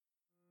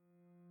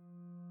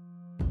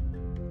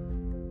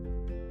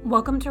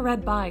Welcome to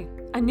Read By,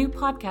 a new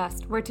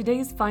podcast where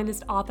today's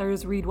finest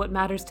authors read what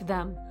matters to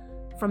them,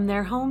 from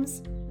their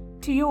homes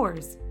to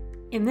yours.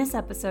 In this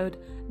episode,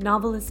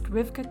 novelist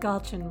Rivka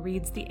Galchen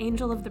reads The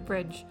Angel of the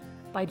Bridge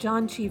by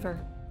John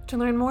Cheever. To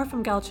learn more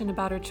from Galchen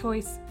about her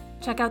choice,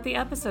 check out the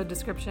episode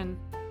description.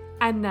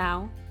 And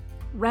now,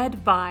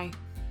 Read By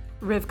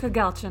Rivka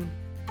Galchen.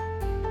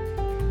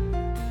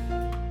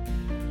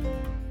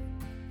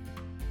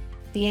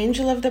 The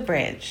Angel of the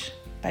Bridge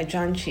by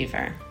John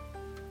Cheever.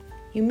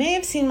 You may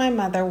have seen my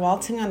mother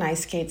waltzing on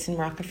ice skates in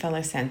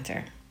Rockefeller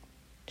Center.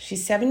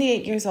 She's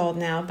 78 years old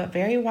now, but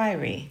very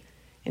wiry,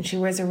 and she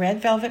wears a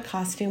red velvet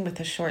costume with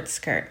a short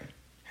skirt.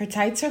 Her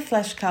tights are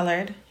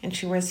flesh-colored, and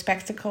she wears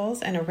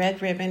spectacles and a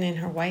red ribbon in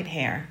her white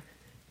hair,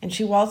 and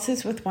she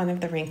waltzes with one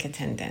of the rink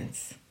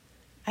attendants.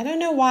 I don't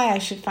know why I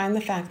should find the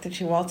fact that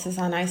she waltzes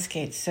on ice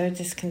skates so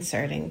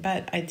disconcerting,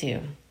 but I do.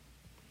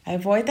 I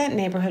avoid that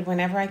neighborhood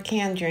whenever I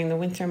can during the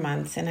winter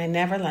months, and I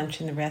never lunch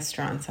in the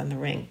restaurants on the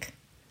rink.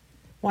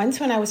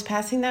 Once when I was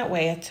passing that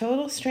way, a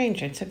total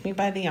stranger took me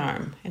by the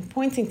arm and,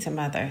 pointing to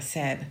Mother,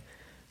 said,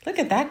 "Look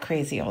at that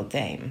crazy old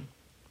dame."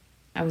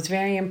 I was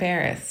very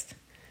embarrassed.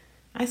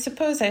 I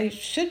suppose I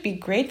should be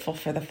grateful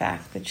for the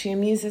fact that she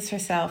amuses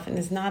herself and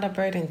is not a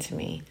burden to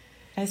me.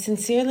 I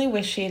sincerely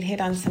wish she had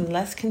hit on some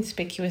less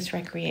conspicuous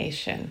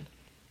recreation.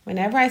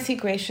 Whenever I see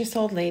gracious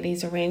old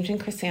ladies arranging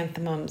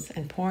chrysanthemums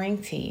and pouring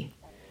tea,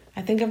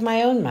 I think of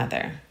my own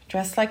mother,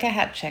 dressed like a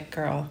hat-check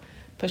girl,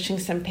 pushing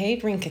some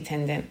paid rink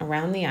attendant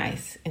around the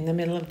ice in the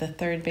middle of the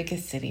third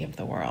biggest city of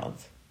the world.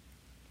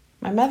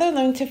 My mother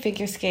learned to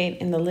figure skate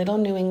in the little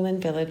New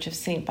England village of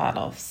St.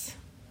 Botolph's,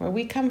 where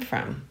we come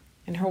from,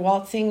 and her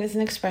waltzing is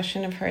an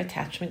expression of her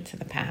attachment to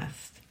the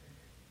past.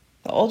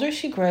 The older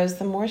she grows,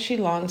 the more she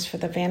longs for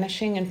the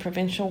vanishing and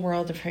provincial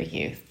world of her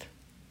youth.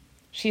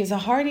 She is a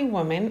hardy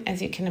woman, as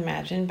you can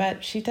imagine,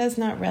 but she does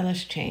not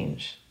relish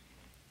change.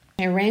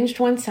 I arranged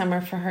one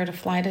summer for her to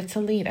fly to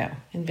Toledo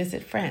and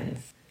visit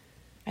friends.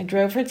 I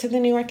drove her to the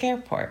Newark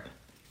airport.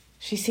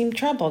 She seemed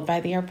troubled by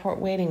the airport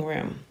waiting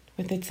room,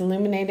 with its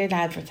illuminated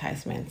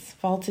advertisements,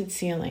 vaulted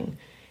ceiling,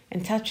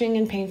 and touching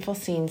and painful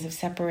scenes of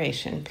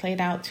separation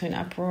played out to an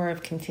uproar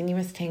of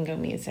continuous tango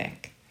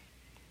music.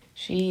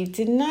 She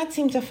did not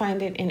seem to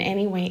find it in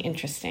any way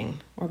interesting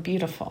or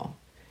beautiful,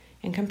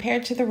 and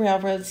compared to the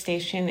railroad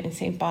station in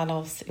St.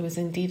 Botolph's, it was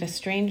indeed a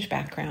strange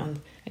background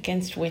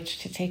against which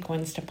to take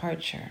one's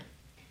departure.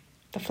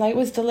 The flight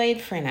was delayed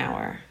for an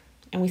hour,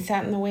 and we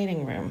sat in the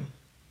waiting room.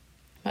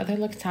 Mother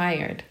looked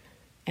tired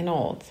and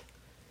old.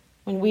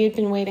 When we had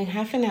been waiting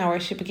half an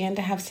hour, she began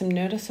to have some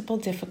noticeable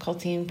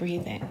difficulty in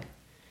breathing.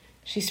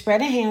 She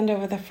spread a hand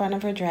over the front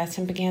of her dress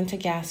and began to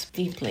gasp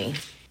deeply,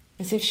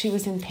 as if she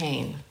was in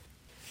pain.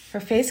 Her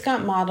face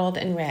got mottled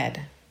and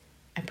red.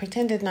 I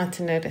pretended not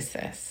to notice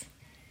this.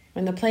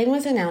 When the plane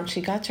was announced, she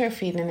got to her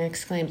feet and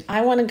exclaimed,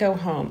 "I want to go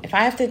home. If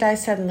I have to die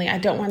suddenly, I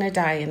don't want to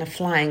die in a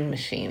flying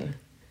machine."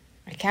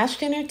 I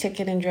cashed in her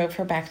ticket and drove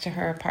her back to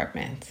her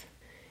apartment.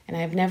 And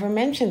I have never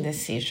mentioned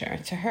this seizure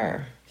to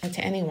her or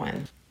to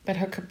anyone, but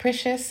her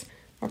capricious,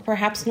 or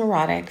perhaps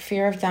neurotic,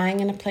 fear of dying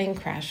in a plane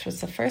crash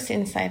was the first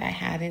insight I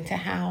had into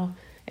how,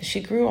 as she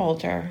grew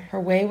older, her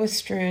way was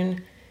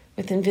strewn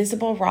with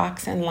invisible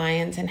rocks and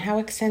lions, and how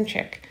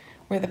eccentric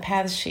were the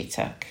paths she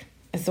took,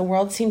 as the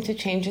world seemed to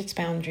change its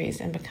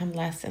boundaries and become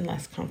less and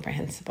less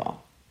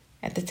comprehensible.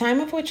 At the time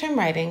of which I'm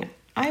writing,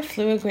 I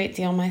flew a great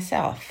deal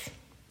myself.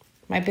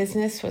 My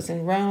business was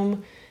in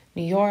Rome,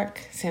 New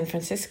York, San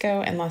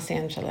Francisco, and Los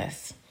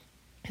Angeles,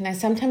 and I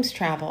sometimes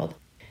traveled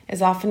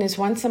as often as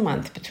once a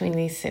month between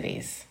these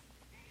cities.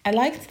 I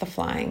liked the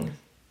flying.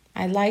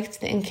 I liked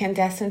the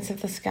incandescence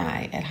of the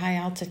sky at high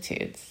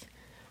altitudes.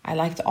 I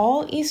liked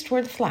all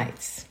eastward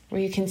flights,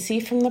 where you can see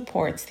from the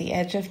ports the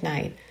edge of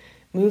night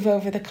move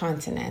over the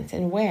continent,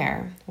 and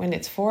where, when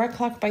it's 4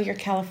 o'clock by your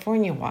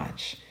California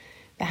watch,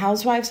 the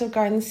housewives of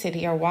Garden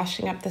City are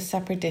washing up the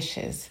supper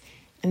dishes,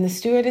 and the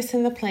stewardess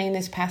in the plane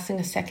is passing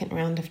a second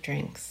round of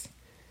drinks.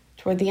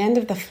 Toward the end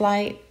of the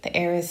flight, the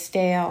air is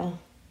stale,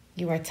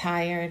 you are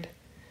tired,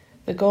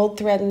 the gold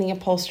thread in the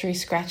upholstery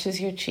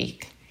scratches your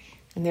cheek,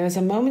 and there is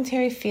a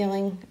momentary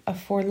feeling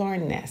of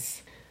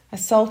forlornness, a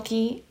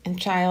sulky and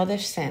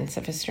childish sense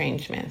of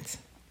estrangement.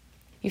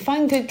 You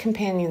find good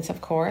companions,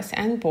 of course,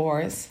 and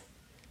bores,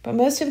 but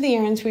most of the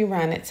errands we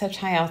run at such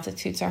high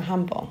altitudes are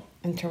humble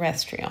and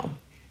terrestrial.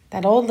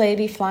 That old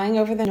lady flying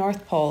over the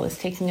North Pole is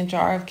taking a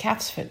jar of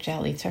calf's foot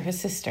jelly to her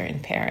sister in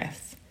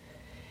Paris.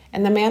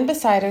 And the man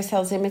beside her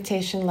sells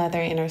imitation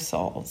leather inner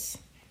soles.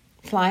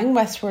 Flying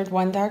westward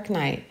one dark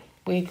night,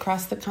 we had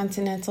crossed the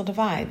continental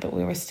divide, but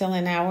we were still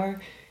an hour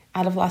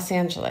out of Los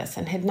Angeles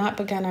and had not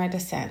begun our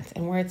descent,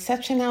 and were at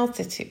such an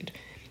altitude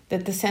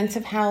that the sense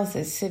of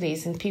houses,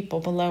 cities, and people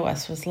below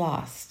us was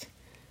lost.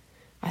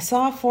 I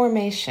saw a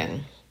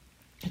formation,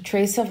 a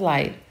trace of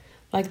light,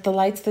 like the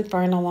lights that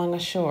burn along a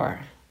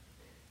shore.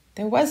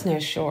 There was no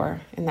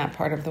shore in that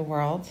part of the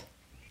world,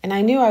 and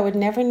I knew I would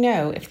never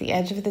know if the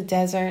edge of the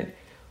desert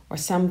or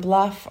some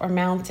bluff or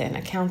mountain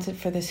accounted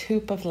for this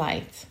hoop of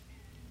light.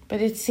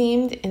 But it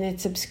seemed in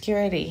its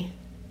obscurity,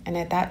 and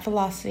at that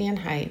velocity and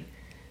height,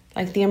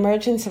 like the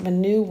emergence of a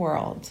new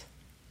world,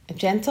 a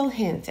gentle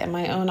hint at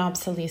my own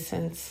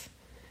obsolescence,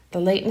 the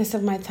lateness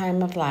of my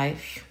time of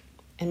life,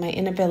 and my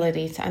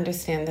inability to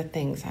understand the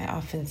things I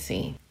often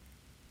see.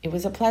 It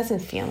was a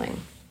pleasant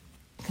feeling,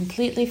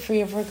 completely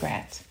free of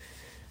regret,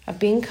 of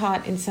being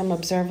caught in some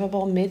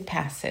observable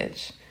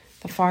mid-passage,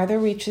 the farther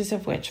reaches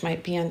of which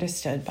might be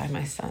understood by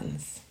my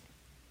sons.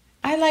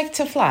 I liked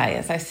to fly,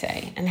 as I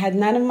say, and had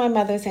none of my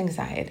mother's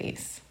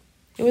anxieties.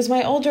 It was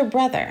my older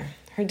brother,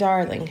 her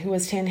darling, who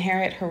was to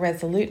inherit her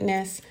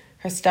resoluteness,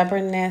 her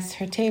stubbornness,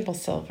 her table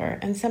silver,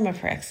 and some of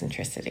her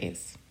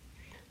eccentricities.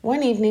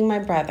 One evening, my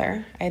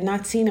brother, I had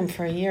not seen him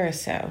for a year or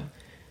so,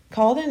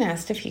 called and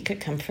asked if he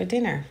could come for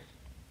dinner.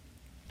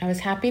 I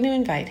was happy to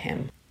invite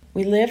him.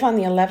 We live on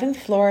the 11th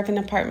floor of an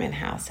apartment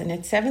house, and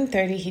at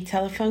 7:30 he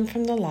telephoned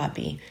from the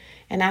lobby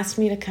and asked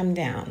me to come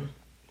down.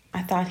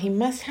 I thought he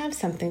must have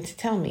something to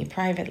tell me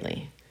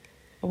privately.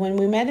 But when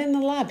we met in the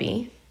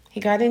lobby, he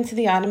got into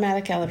the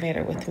automatic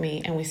elevator with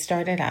me and we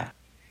started up.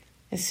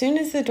 As soon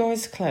as the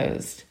doors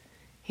closed,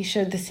 he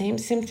showed the same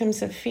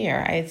symptoms of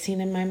fear I had seen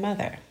in my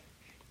mother.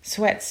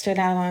 Sweat stood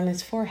out on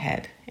his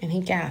forehead and he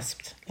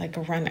gasped like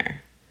a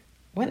runner.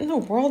 "What in the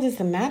world is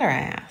the matter?" I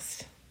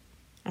asked.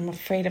 "I'm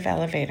afraid of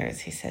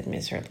elevators," he said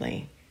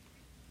miserably.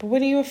 "But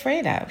what are you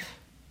afraid of?"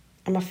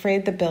 "I'm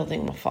afraid the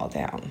building will fall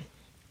down."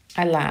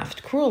 I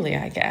laughed, cruelly,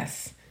 I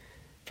guess,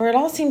 for it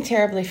all seemed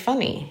terribly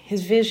funny,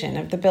 his vision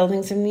of the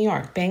buildings of New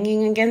York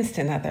banging against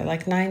another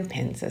like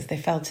ninepins as they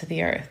fell to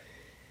the earth.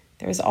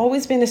 There has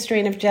always been a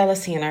strain of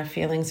jealousy in our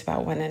feelings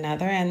about one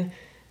another, and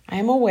I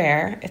am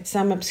aware, at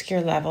some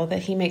obscure level,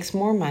 that he makes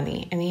more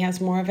money and he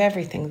has more of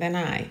everything than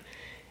I.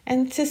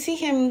 And to see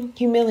him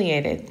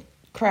humiliated,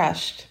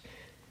 crushed,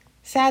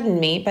 saddened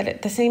me, but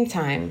at the same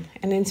time,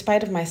 and in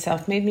spite of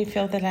myself, made me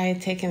feel that I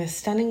had taken a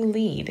stunning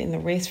lead in the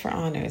race for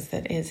honors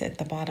that is at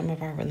the bottom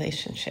of our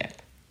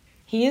relationship.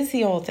 He is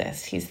the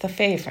oldest, he's the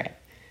favorite,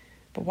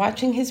 but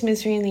watching his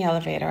misery in the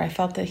elevator, I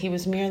felt that he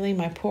was merely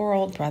my poor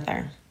old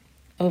brother,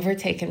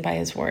 overtaken by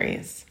his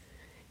worries.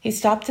 He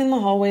stopped in the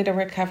hallway to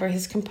recover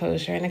his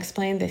composure and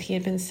explained that he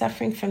had been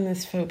suffering from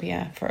this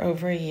phobia for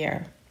over a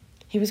year.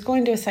 He was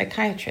going to a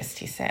psychiatrist,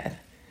 he said.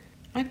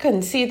 I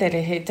couldn't see that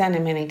it had done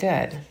him any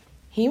good.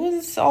 He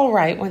was all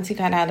right once he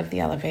got out of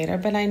the elevator,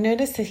 but I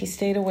noticed that he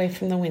stayed away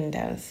from the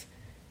windows.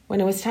 When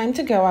it was time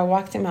to go, I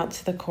walked him out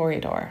to the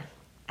corridor.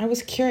 I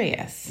was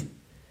curious.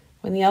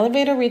 When the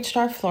elevator reached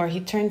our floor, he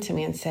turned to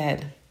me and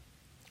said,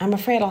 "I'm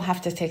afraid I'll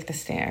have to take the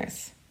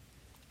stairs."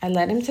 I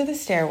led him to the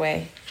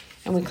stairway,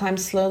 and we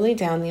climbed slowly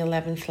down the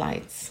 11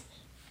 flights.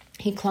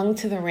 He clung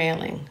to the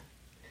railing.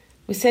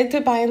 We said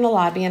goodbye in the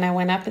lobby, and I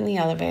went up in the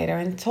elevator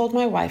and told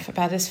my wife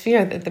about his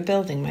fear that the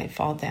building might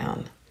fall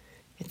down.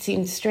 It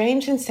seemed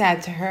strange and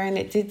sad to her, and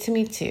it did to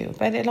me too,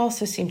 but it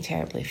also seemed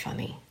terribly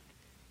funny.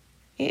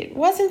 It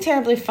wasn't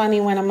terribly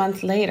funny when a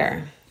month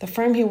later, the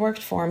firm he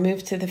worked for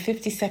moved to the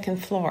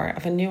 52nd floor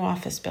of a new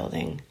office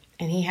building,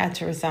 and he had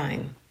to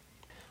resign.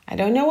 I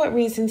don't know what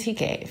reasons he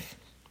gave.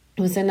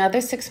 It was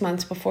another 6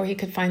 months before he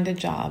could find a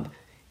job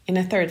in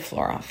a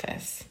third-floor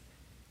office.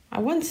 I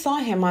once saw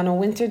him on a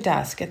winter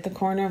dusk at the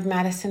corner of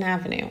Madison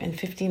Avenue and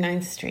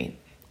 59th Street,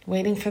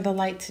 waiting for the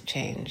light to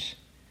change.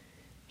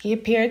 He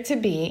appeared to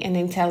be an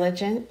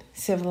intelligent,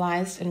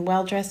 civilized, and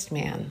well-dressed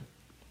man,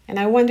 and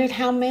I wondered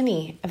how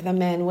many of the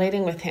men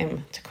waiting with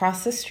him to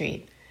cross the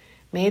street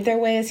made their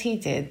way as he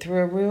did through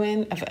a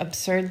ruin of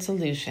absurd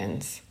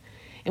delusions,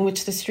 in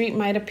which the street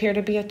might appear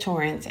to be a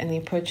torrent and the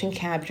approaching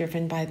cab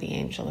driven by the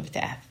angel of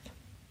death.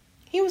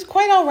 He was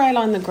quite all right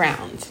on the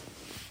ground.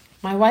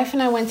 My wife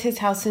and I went to his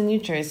house in New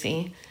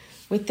Jersey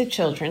with the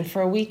children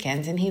for a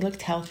weekend, and he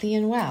looked healthy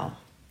and well.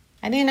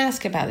 I didn't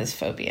ask about his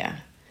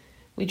phobia.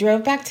 We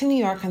drove back to New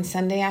York on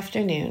Sunday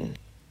afternoon.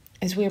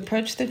 As we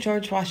approached the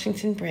George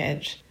Washington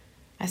Bridge,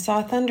 I saw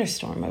a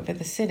thunderstorm over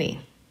the city.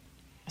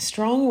 A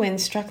strong wind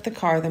struck the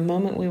car the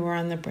moment we were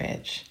on the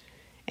bridge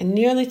and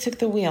nearly took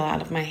the wheel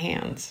out of my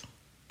hands.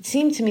 It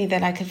seemed to me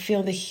that I could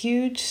feel the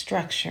huge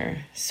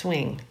structure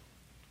swing.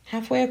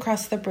 Halfway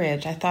across the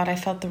bridge, I thought I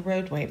felt the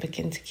roadway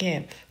begin to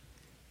give.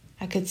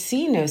 I could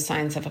see no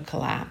signs of a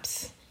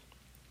collapse,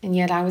 and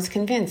yet I was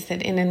convinced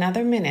that in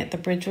another minute the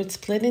bridge would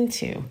split in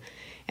two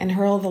and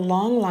hurl the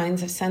long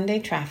lines of Sunday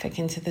traffic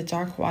into the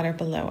dark water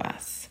below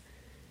us.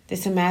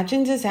 This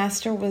imagined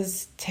disaster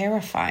was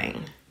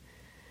terrifying.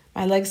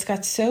 My legs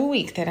got so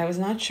weak that I was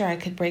not sure I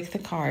could brake the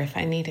car if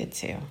I needed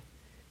to.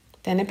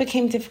 Then it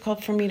became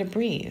difficult for me to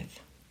breathe.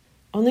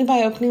 Only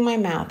by opening my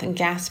mouth and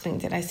gasping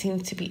did I seem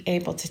to be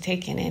able to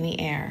take in any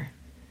air.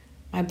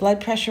 My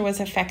blood pressure was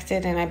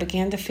affected, and I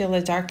began to feel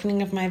a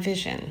darkening of my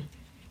vision.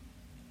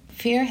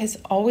 Fear has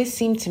always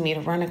seemed to me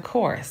to run a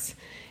course,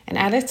 and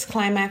at its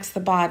climax, the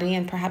body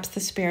and perhaps the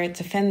spirit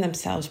defend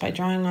themselves by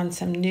drawing on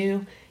some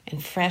new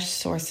and fresh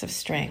source of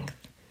strength.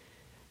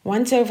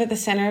 Once over the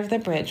center of the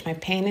bridge, my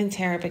pain and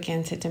terror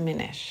began to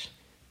diminish.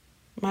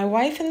 My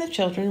wife and the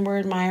children were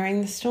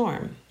admiring the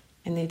storm,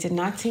 and they did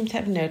not seem to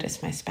have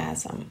noticed my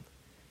spasm.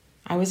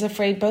 I was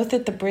afraid both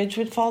that the bridge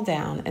would fall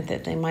down and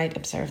that they might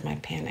observe my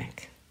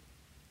panic.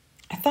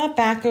 I thought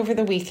back over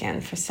the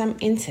weekend for some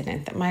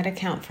incident that might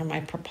account for my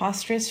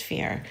preposterous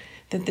fear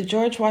that the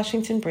George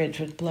Washington Bridge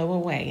would blow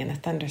away in a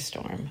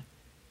thunderstorm.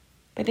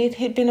 But it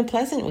had been a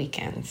pleasant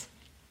weekend,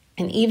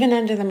 and even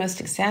under the most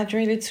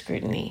exaggerated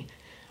scrutiny,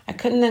 I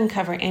couldn't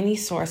uncover any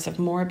source of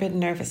morbid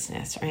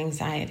nervousness or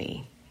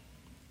anxiety.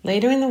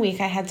 Later in the week,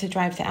 I had to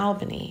drive to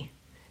Albany,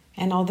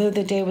 and although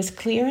the day was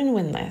clear and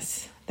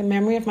windless, the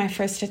memory of my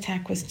first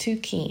attack was too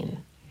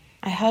keen.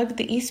 I hugged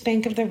the east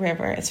bank of the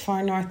river as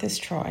far north as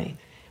Troy,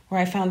 where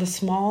I found a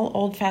small,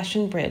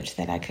 old-fashioned bridge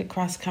that I could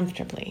cross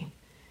comfortably.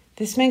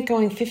 This meant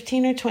going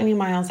 15 or 20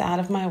 miles out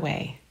of my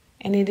way,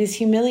 and it is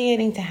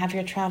humiliating to have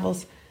your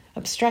travels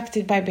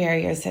obstructed by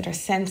barriers that are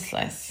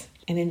senseless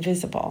and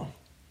invisible.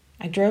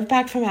 I drove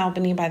back from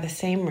Albany by the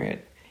same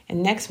route,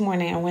 and next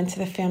morning I went to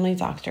the family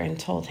doctor and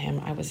told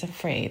him I was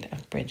afraid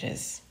of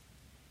bridges.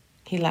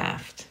 He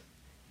laughed.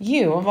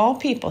 "You, of all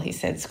people," he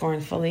said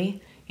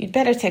scornfully, "you'd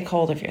better take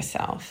hold of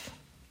yourself."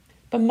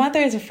 "But Mother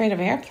is afraid of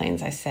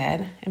airplanes," I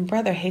said, "and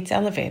Brother hates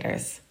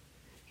elevators."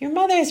 "Your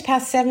mother is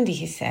past 70,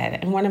 he said,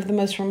 "and one of the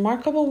most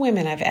remarkable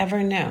women I've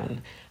ever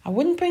known. I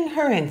wouldn't bring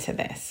her into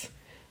this.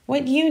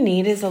 What you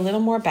need is a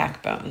little more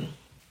backbone."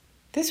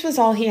 This was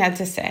all he had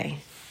to say,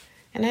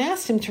 and I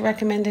asked him to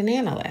recommend an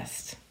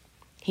analyst.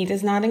 He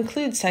does not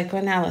include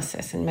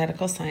psychoanalysis in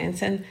medical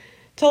science and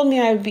told me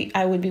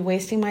I would be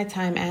wasting my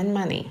time and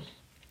money.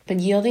 But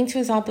yielding to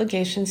his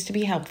obligations to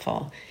be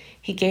helpful,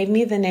 he gave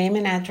me the name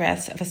and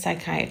address of a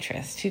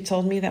psychiatrist who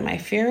told me that my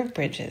fear of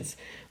bridges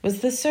was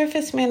the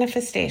surface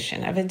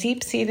manifestation of a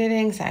deep-seated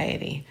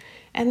anxiety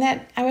and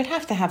that I would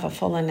have to have a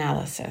full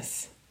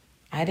analysis.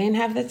 I didn't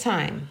have the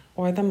time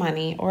or the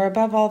money or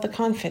above all the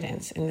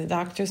confidence in the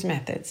doctor's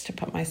methods to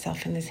put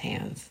myself in his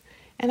hands,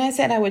 and I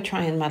said I would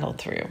try and muddle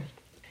through.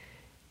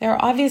 There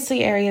are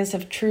obviously areas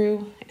of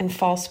true and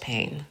false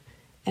pain,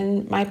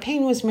 and my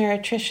pain was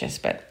meretricious,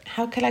 but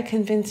how could I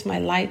convince my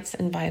lights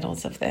and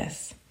vitals of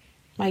this?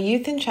 My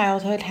youth and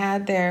childhood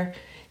had their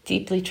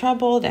deeply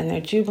troubled and their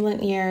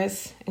jubilant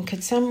years, and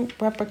could some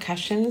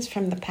repercussions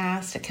from the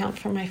past account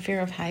for my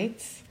fear of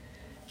heights?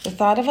 The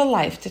thought of a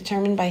life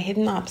determined by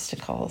hidden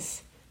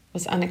obstacles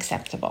was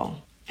unacceptable,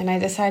 and I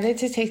decided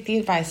to take the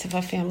advice of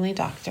a family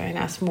doctor and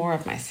ask more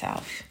of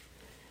myself.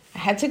 I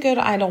had to go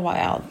to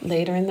Idlewild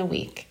later in the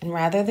week, and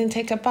rather than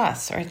take a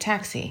bus or a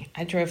taxi,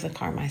 I drove the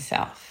car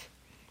myself.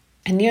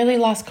 I nearly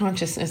lost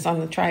consciousness on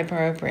the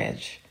Triborough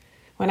Bridge.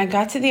 When I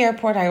got to the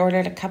airport, I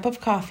ordered a cup of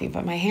coffee,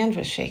 but my hand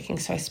was shaking,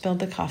 so I spilled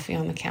the coffee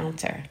on the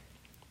counter.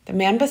 The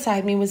man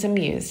beside me was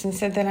amused and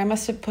said that I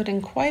must have put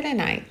in quite a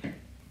night.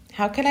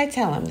 How could I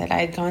tell him that I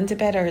had gone to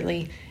bed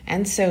early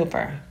and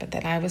sober, but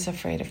that I was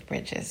afraid of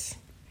bridges?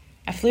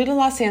 I flew to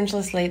Los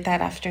Angeles late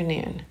that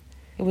afternoon.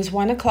 It was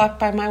 1 o'clock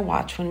by my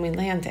watch when we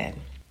landed.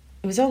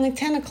 It was only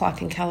 10 o'clock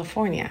in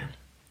California.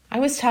 I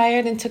was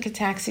tired and took a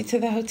taxi to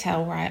the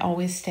hotel where I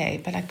always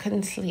stay, but I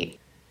couldn't sleep.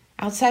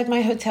 Outside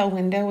my hotel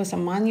window was a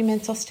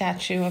monumental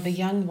statue of a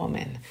young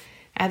woman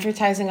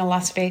advertising a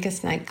Las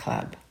Vegas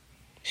nightclub.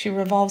 She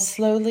revolves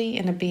slowly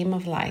in a beam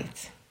of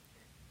light.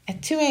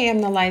 At 2 a.m.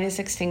 the light is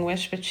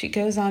extinguished, but she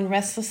goes on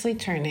restlessly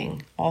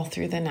turning all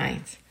through the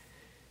night.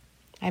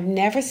 I've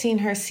never seen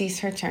her cease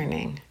her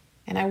turning,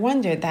 and I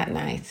wondered that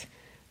night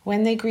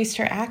when they greased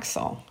her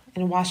axle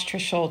and washed her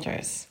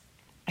shoulders.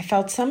 I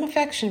felt some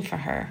affection for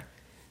her,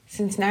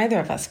 since neither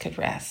of us could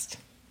rest,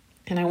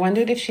 and I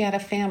wondered if she had a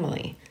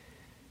family,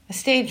 a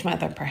stage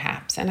mother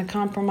perhaps, and a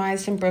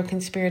compromised and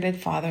broken-spirited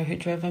father who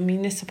drove a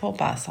municipal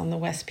bus on the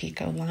West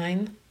Pico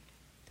line.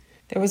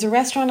 There was a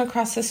restaurant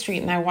across the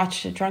street, and I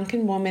watched a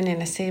drunken woman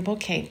in a sable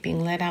cape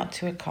being led out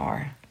to a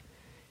car.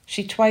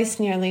 She twice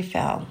nearly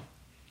fell.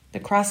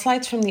 The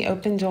crosslights from the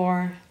open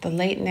door, the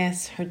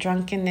lateness, her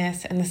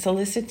drunkenness, and the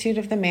solicitude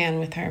of the man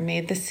with her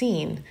made the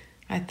scene,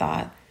 I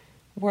thought,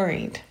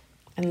 worried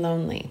and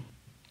lonely.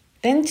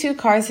 Then 2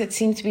 cars that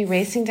seemed to be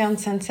racing down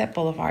Sunset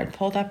Boulevard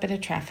pulled up at a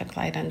traffic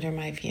light under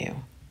my view.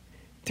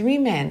 3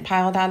 men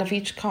piled out of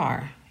each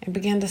car and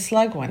began to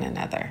slug one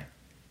another.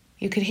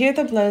 You could hear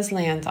the blows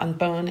land on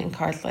bone and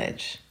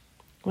cartilage.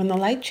 When the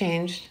light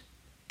changed,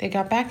 they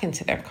got back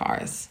into their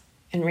cars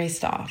and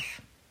raced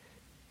off.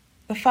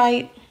 The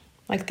fight,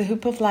 like the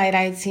hoop of light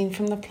I had seen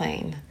from the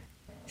plane,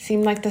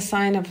 seemed like the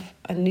sign of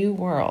a new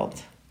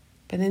world,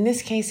 but in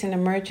this case an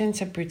emergence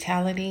of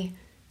brutality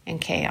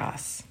and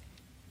chaos.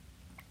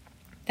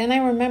 Then I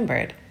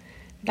remembered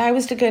that I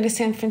was to go to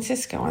San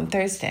Francisco on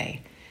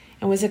Thursday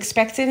and was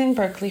expected in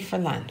Berkeley for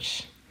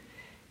lunch.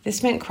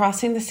 This meant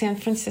crossing the San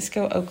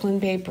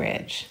Francisco-Oakland Bay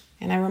Bridge,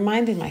 and I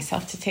reminded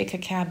myself to take a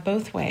cab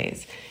both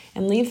ways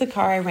and leave the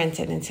car I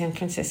rented in San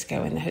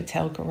Francisco in the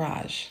hotel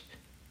garage.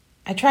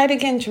 I tried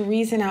again to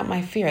reason out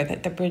my fear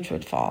that the bridge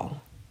would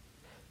fall.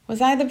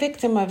 Was I the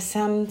victim of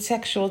some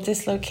sexual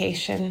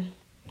dislocation?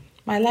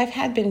 My life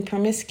had been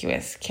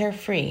promiscuous,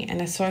 carefree,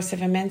 and a source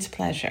of immense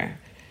pleasure.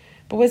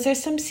 But was there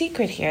some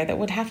secret here that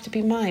would have to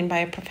be mined by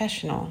a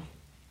professional?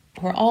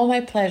 Were all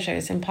my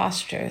pleasures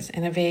impostures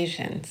and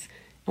evasions?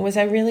 And was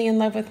I really in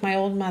love with my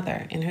old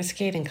mother in her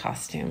skating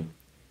costume?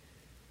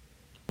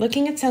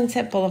 Looking at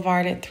Sunset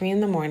Boulevard at 3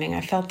 a.m,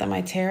 I felt that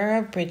my terror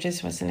of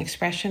bridges was an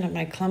expression of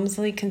my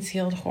clumsily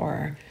concealed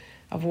horror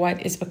of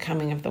what is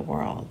becoming of the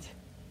world.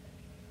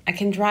 I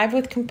can drive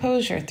with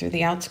composure through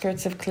the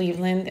outskirts of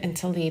Cleveland and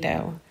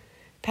Toledo,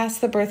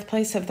 past the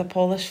birthplace of the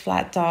Polish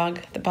flat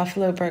dog, the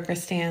Buffalo burger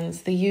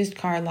stands, the used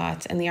car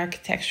lots, and the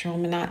architectural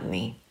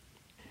monotony.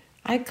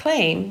 I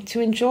claim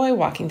to enjoy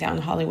walking down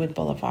Hollywood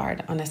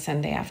Boulevard on a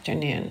Sunday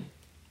afternoon.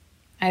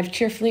 I have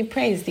cheerfully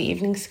praised the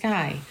evening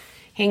sky,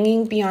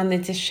 hanging beyond the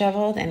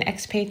disheveled and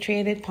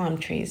expatriated palm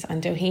trees on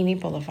Doheny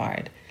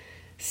Boulevard,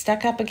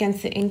 stuck up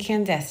against the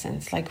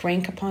incandescence like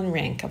rank upon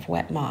rank of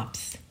wet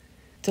mops.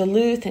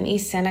 Duluth and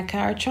East Seneca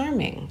are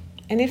charming,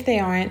 and if they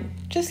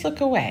aren't, just look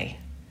away.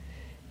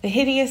 The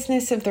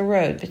hideousness of the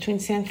road between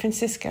San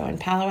Francisco and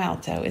Palo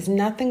Alto is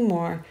nothing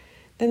more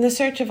than the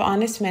search of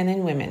honest men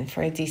and women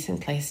for a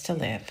decent place to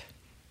live.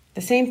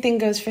 The same thing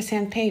goes for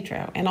San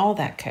Pedro and all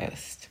that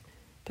coast.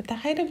 But the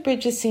height of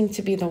bridges seemed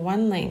to be the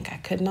one link I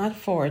could not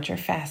forge or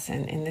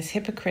fasten in this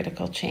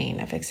hypocritical chain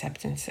of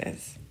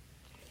acceptances.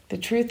 The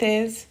truth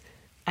is,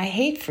 I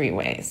hate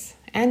freeways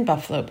and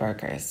buffalo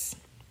burgers.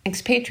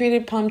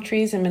 Expatriated palm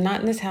trees and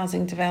monotonous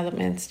housing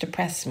developments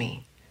depress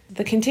me.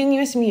 The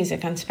continuous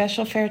music on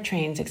special fare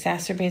trains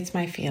exacerbates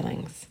my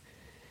feelings.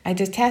 I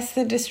detest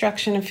the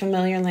destruction of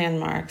familiar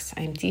landmarks.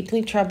 I am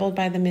deeply troubled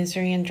by the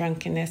misery and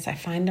drunkenness I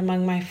find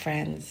among my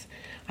friends.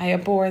 I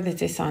abhor the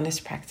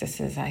dishonest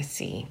practices I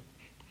see.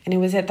 And it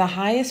was at the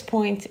highest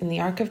point in the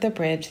arc of the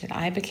bridge that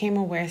I became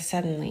aware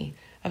suddenly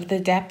of the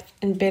depth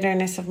and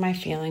bitterness of my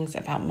feelings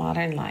about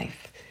modern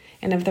life,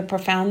 and of the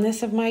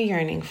profoundness of my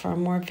yearning for a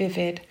more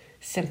vivid,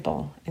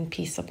 simple, and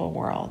peaceable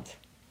world.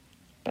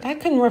 But I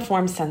couldn't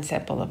reform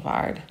Sunset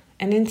Boulevard,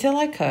 and until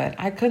I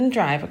couldn't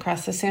drive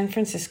across the San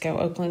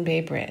Francisco-Oakland Bay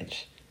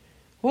Bridge.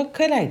 What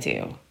could I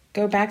do?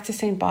 Go back to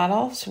St.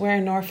 Botolph's, wear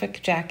a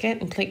Norfolk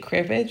jacket, and play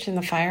cribbage in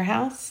the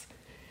firehouse?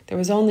 There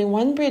was only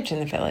one bridge in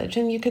the village,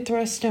 and you could throw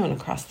a stone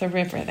across the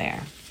river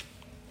there.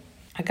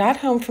 I got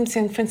home from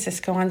San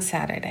Francisco on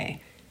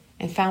Saturday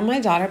and found my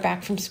daughter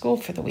back from school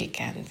for the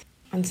weekend.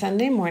 On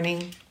Sunday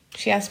morning,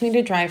 she asked me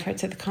to drive her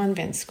to the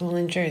convent school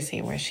in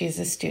Jersey, where she is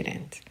a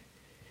student.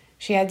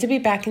 She had to be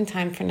back in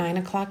time for 9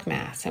 o'clock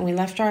Mass, and we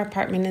left our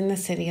apartment in the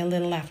city a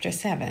little after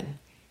 7.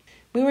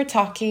 We were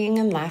talking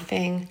and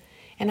laughing,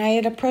 and I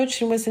had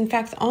approached and was in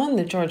fact on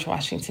the George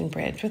Washington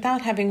Bridge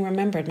without having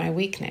remembered my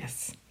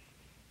weakness.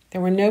 There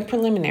were no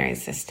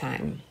preliminaries this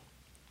time.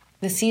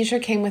 The seizure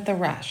came with a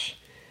rush.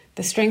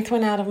 The strength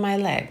went out of my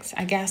legs.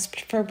 I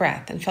gasped for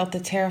breath and felt the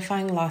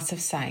terrifying loss of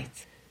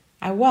sight.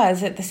 I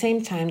was, at the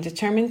same time,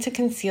 determined to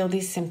conceal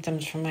these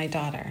symptoms from my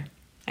daughter.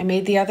 I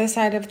made the other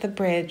side of the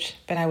bridge,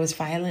 but I was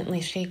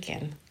violently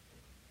shaken.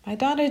 My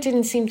daughter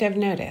didn't seem to have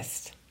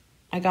noticed.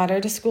 I got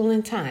her to school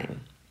in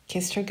time,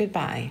 kissed her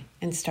goodbye,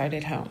 and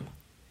started home.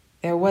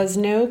 There was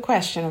no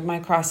question of my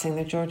crossing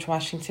the George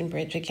Washington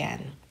Bridge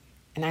again,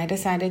 and I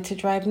decided to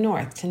drive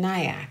north to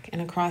Nyack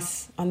and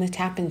across on the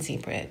Tappan Zee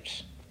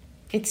Bridge.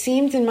 It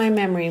seemed in my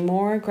memory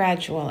more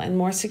gradual and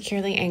more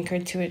securely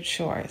anchored to its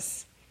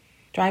shores.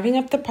 Driving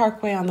up the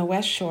parkway on the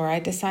west shore,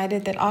 I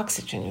decided that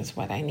oxygen was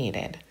what I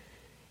needed,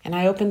 and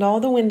I opened all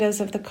the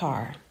windows of the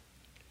car.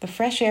 The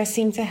fresh air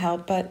seemed to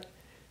help, but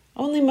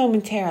only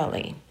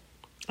momentarily.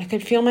 I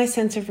could feel my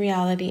sense of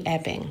reality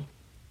ebbing.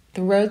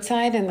 The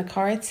roadside and the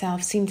car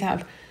itself seemed to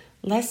have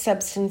less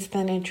substance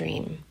than a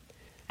dream.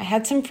 I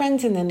had some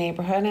friends in the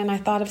neighborhood, and I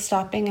thought of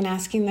stopping and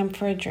asking them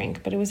for a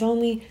drink, but it was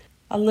only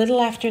a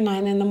little after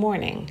 9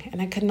 a.m,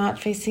 and I could not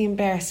face the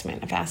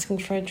embarrassment of asking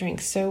for a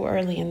drink so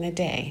early in the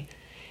day,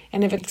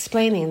 and of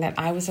explaining that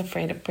I was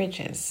afraid of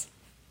bridges.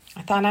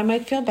 I thought I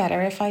might feel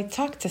better if I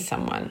talked to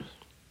someone,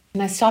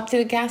 and I stopped at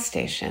a gas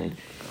station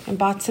and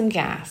bought some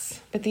gas,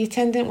 but the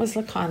attendant was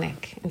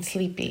laconic and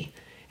sleepy,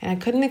 and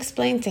I couldn't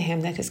explain to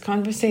him that his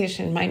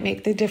conversation might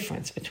make the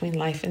difference between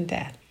life and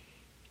death.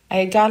 I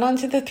had got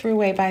onto the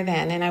thruway by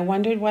then, and I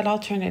wondered what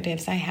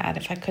alternatives I had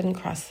if I couldn't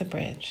cross the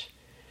bridge.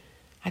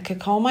 I could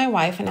call my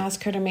wife and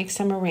ask her to make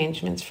some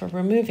arrangements for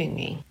removing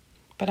me,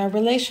 but our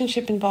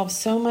relationship involved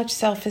so much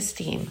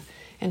self-esteem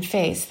and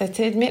faith that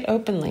to admit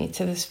openly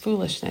to this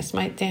foolishness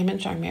might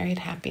damage our married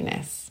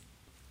happiness.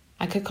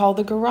 I could call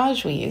the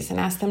garage we use and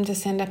ask them to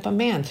send up a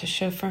man to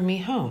chauffeur me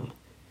home.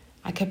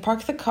 I could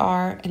park the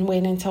car and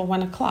wait until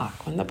 1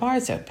 o'clock when the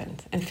bars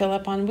opened and fill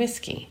up on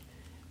whiskey,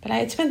 but I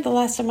had spent the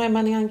last of my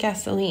money on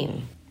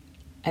gasoline.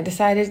 I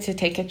decided to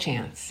take a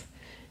chance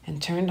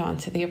and turned on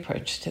to the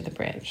approach to the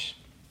bridge.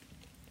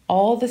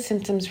 All the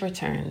symptoms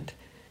returned,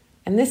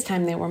 and this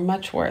time they were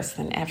much worse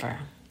than ever.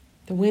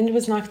 The wind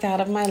was knocked out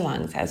of my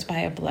lungs as by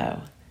a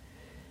blow.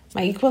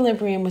 My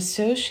equilibrium was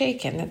so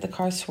shaken that the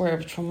car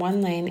swerved from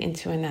one lane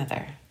into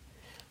another.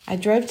 I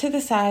drove to the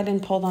side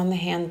and pulled on the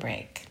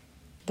handbrake.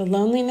 The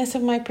loneliness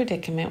of my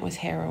predicament was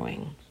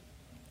harrowing.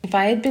 If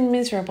I had been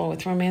miserable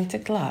with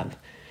romantic love,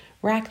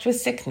 racked with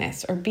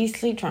sickness, or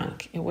beastly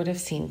drunk, it would have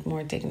seemed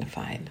more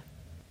dignified.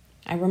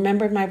 I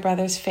remembered my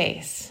brother's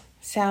face,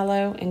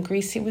 sallow and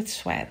greasy with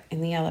sweat, in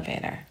the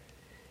elevator,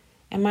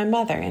 and my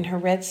mother in her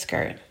red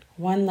skirt,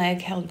 one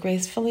leg held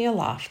gracefully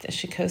aloft as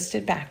she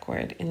coasted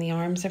backward in the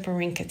arms of a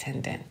rink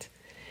attendant.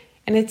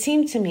 And it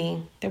seemed to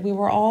me that we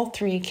were all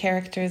three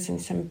characters in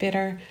some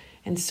bitter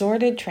and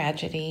sordid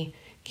tragedy,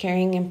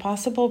 carrying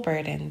impossible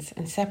burdens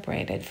and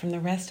separated from the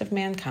rest of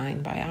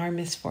mankind by our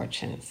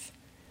misfortunes.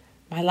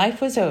 My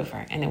life was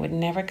over, and it would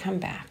never come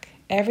back.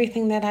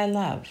 Everything that I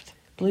loved,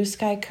 blue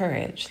sky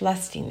courage,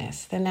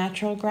 lustiness, the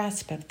natural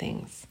grasp of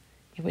things,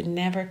 it would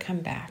never come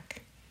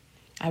back.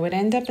 I would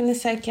end up in the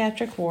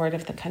psychiatric ward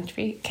of the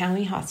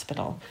county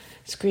hospital,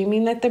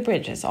 screaming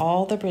that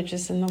all the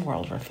bridges in the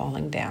world were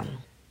falling down.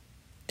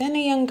 Then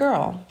a young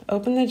girl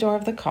opened the door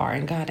of the car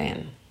and got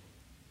in.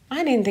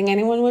 "I didn't think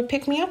anyone would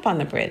pick me up on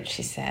the bridge,"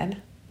 she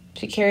said.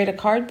 She carried a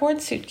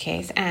cardboard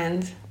suitcase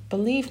and,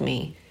 believe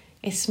me,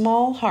 a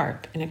small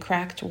harp in a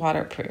cracked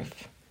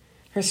waterproof.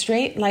 Her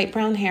straight, light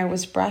brown hair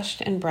was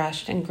brushed and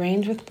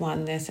grained with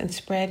blondness and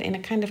spread in a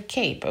kind of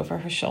cape over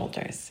her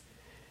shoulders.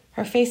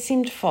 Her face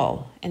seemed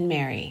full and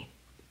merry.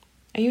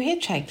 "Are you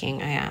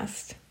hitchhiking?" I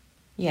asked.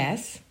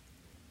 "Yes."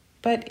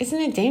 "But isn't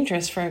it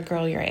dangerous for a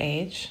girl your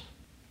age?"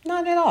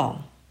 "Not at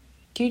all."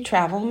 "Do you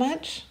travel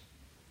much?"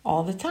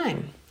 "All the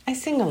time. I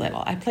sing a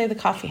little. I play the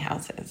coffee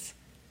houses."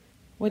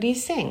 "What do you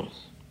sing?"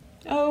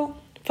 "Oh,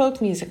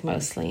 folk music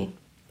mostly,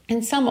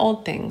 and some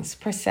old things,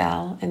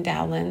 Purcell and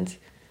Dowland,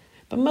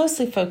 but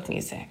mostly folk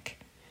music.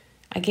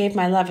 I gave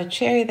my love a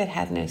cherry that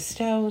had no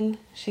stone,"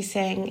 she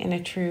sang in a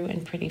true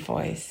and pretty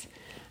voice.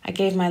 "I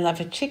gave my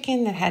love a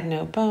chicken that had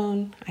no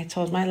bone. I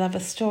told my love a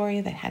story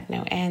that had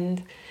no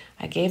end.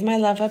 I gave my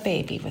love a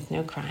baby with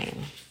no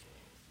crying."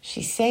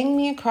 She sang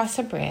me across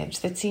a bridge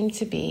that seemed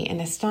to be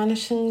an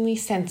astonishingly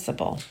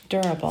sensible,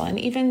 durable, and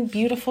even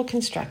beautiful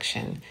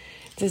construction,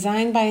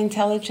 designed by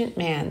intelligent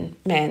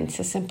men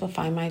to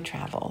simplify my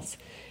travels,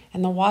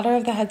 and the water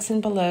of the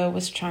Hudson below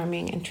was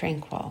charming and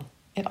tranquil.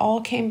 It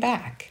all came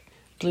back: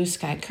 blue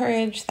sky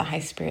courage, the high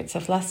spirits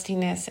of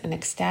lustiness, and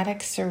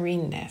ecstatic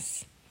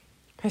sereneness.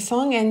 Her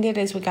song ended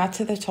as we got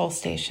to the toll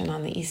station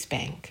on the East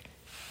Bank,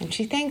 and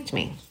she thanked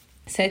me,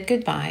 said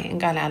goodbye,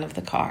 and got out of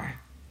the car.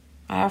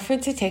 I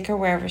offered to take her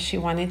wherever she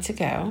wanted to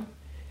go,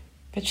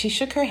 but she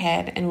shook her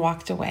head and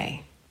walked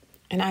away,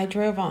 and I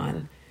drove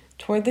on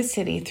toward the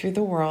city through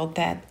the world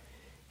that,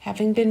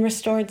 having been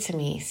restored to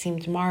me,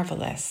 seemed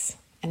marvelous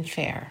and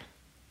fair.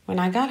 When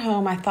I got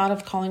home, I thought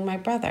of calling my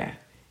brother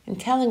and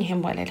telling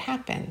him what had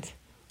happened,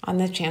 on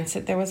the chance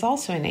that there was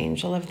also an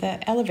angel of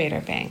the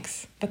elevator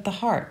banks, but the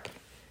harp,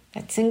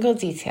 that single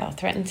detail,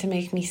 threatened to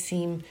make me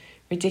seem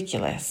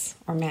ridiculous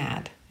or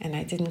mad, and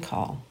I didn't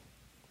call.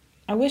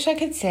 I wish I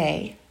could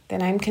say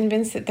that I'm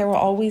convinced that there will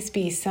always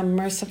be some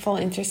merciful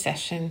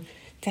intercession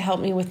to help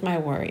me with my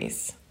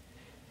worries.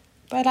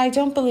 But I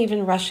don't believe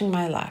in rushing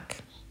my luck,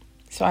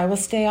 so I will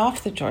stay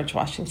off the George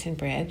Washington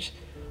Bridge,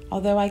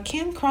 although I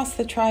can cross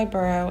the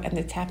Triborough and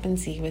the Tappan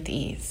Zee with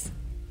ease.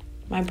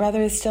 My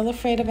brother is still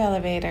afraid of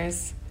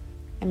elevators,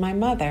 and my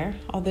mother,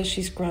 although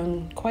she's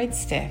grown quite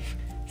stiff,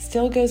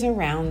 still goes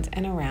around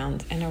and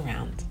around and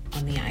around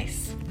on the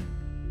ice.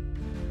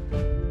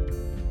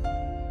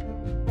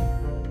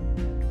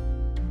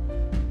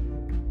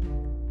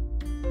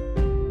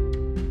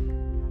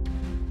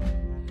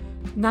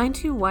 Nine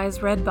Two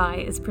Y's Read By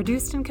is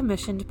produced and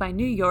commissioned by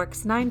New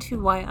York's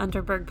 92Y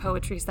Underberg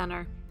Poetry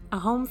Center, a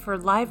home for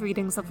live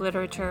readings of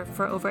literature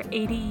for over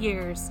 80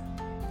 years.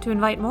 To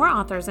invite more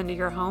authors into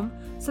your home,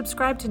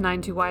 subscribe to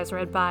 92 Y's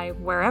Read By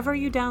wherever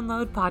you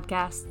download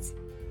podcasts.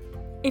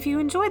 If you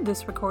enjoyed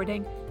this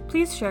recording,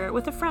 please share it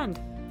with a friend.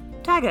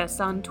 Tag us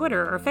on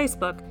Twitter or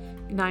Facebook,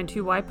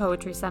 92Y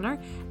Poetry Center,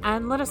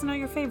 and let us know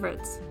your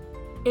favorites.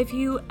 If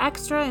you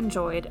extra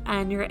enjoyed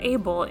and you're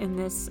able in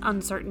this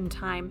uncertain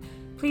time,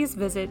 please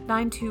visit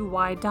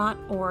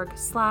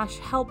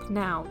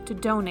 92y.org/help-now to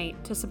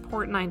donate to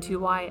support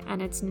 92Y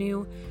and its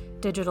new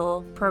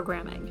digital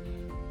programming.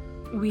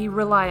 We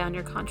rely on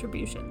your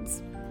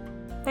contributions.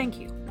 Thank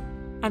you.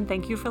 And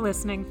thank you for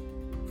listening.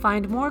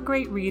 Find more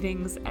great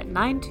readings at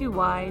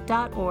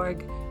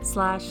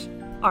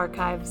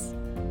 92y.org/archives.